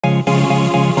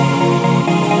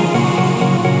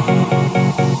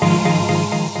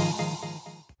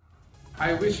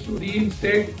wish to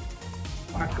reinstate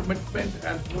our commitment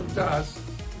as Voltas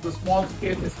to the Small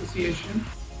Scale Association.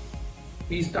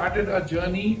 We started our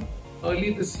journey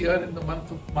early this year in the month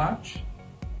of March,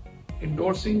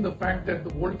 endorsing the fact that the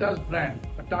Voltas brand,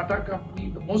 a Tata company,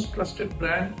 the most trusted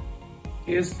brand,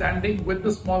 is standing with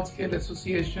the Small Scale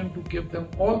Association to give them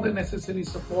all the necessary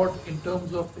support in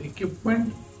terms of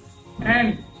equipment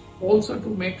and also to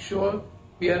make sure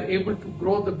we are able to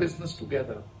grow the business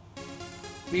together.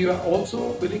 We are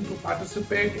also willing to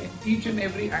participate in each and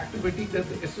every activity that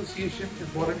the association is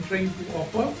volunteering to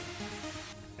offer,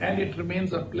 and it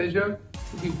remains a pleasure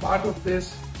to be part of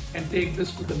this and take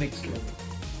this to the next level.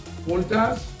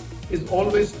 Voltas is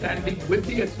always standing with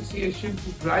the association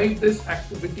to drive this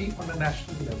activity on a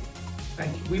national level.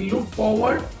 Thank you. We look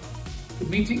forward to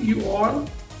meeting you all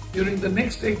during the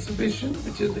next exhibition,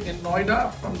 which is in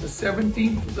Noida from the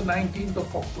 17th to the 19th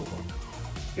of October.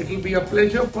 It will be a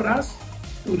pleasure for us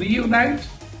to reunite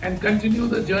and continue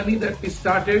the journey that we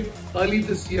started early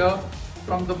this year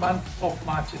from the month of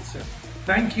March itself.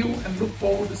 Thank you and look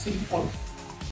forward to seeing all of you.